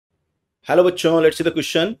Hello bachcho, let's see the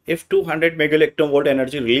question. If 200 mega electron volt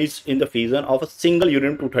energy released in the fission of a single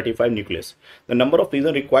uranium 235 nucleus, the number of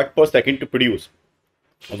fission required per second to produce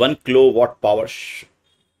 1 kilowatt power.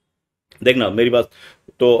 देखना मेरी बात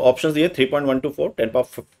तो options दिए 3.124 10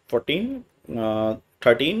 power 14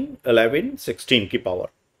 13 11 16 की power.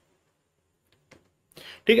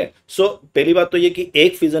 ठीक है। सो पहली बात तो ये कि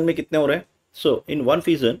एक फिजन में कितने हो रहे हैं। सो in one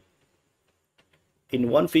fission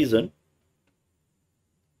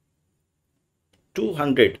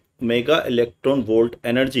 200 mega electron volt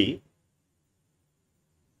energy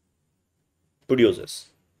produces.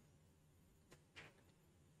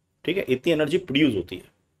 ठीक है, इतनी एनर्जी प्रोड्यूस होती है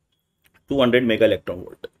 200 मेगा इलेक्ट्रॉन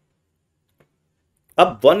वोल्ट।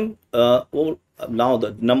 अब now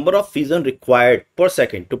the number of fission required पर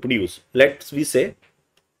second to produce, let's we से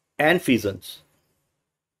n fissions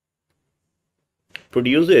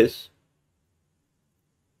produces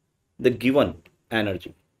the given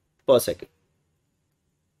energy per second.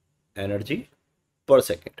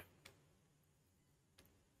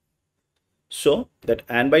 So that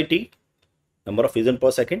n by t, number of fission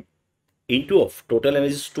per second, into of total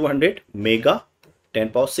energy is 200 mega 10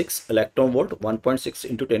 power 6 electron volt 1.6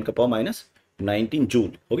 into 10 का power minus 19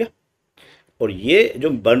 joule हो गया। और ये जो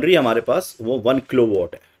बन रही है हमारे पास वो 1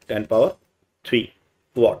 किलोवाट है 10 पावर 3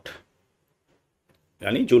 वाट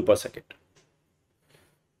यानी जूल पर सेकेंड।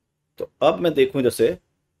 तो अब मैं देखूं इधर से,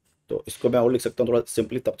 तो इसको मैं और लिख सकता हूं थोड़ा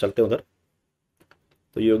सिंपली, तब चलते हैं उधर।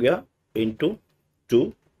 तो ये हो गया इंटू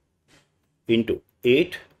 2 इंटू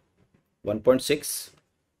 8 1.6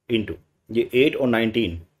 इंटू ये 8 और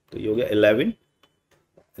 19, तो ये हो गया 11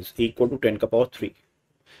 इज इक्वल टू 10 का पावर 3।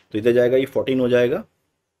 तो इधर जाएगा ये 14 हो जाएगा।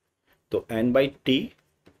 तो n by T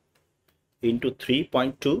into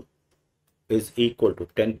 3.2 is equal to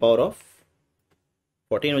 10 power of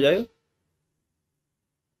 14 हो जाएगा।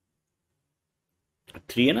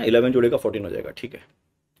 3 है ना, 11 जोड़ेगा 14 हो जाएगा। ठीक है,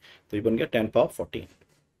 तो ये बन गया 10 power 14।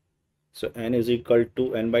 So n is equal to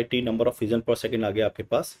n by T, number of fission पर सेकेंड आ गया आपके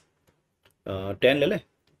पास 10 ले लें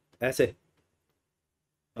ऐसे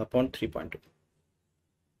अपॉन 3.2।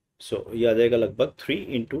 सो ये आ जाएगा लगभग 3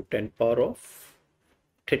 इंटू 10 पावर ऑफ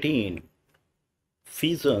 13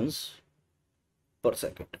 फिजन्स पर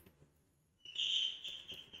सेकेंड।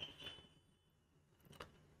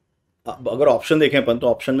 अब अगर ऑप्शन देखें अपन तो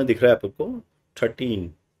ऑप्शन में दिख रहा है आपको 13,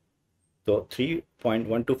 तो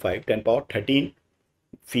 3.125 10 पावर 13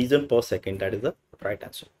 फिजन पर second, that is the right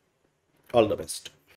answer. All the best.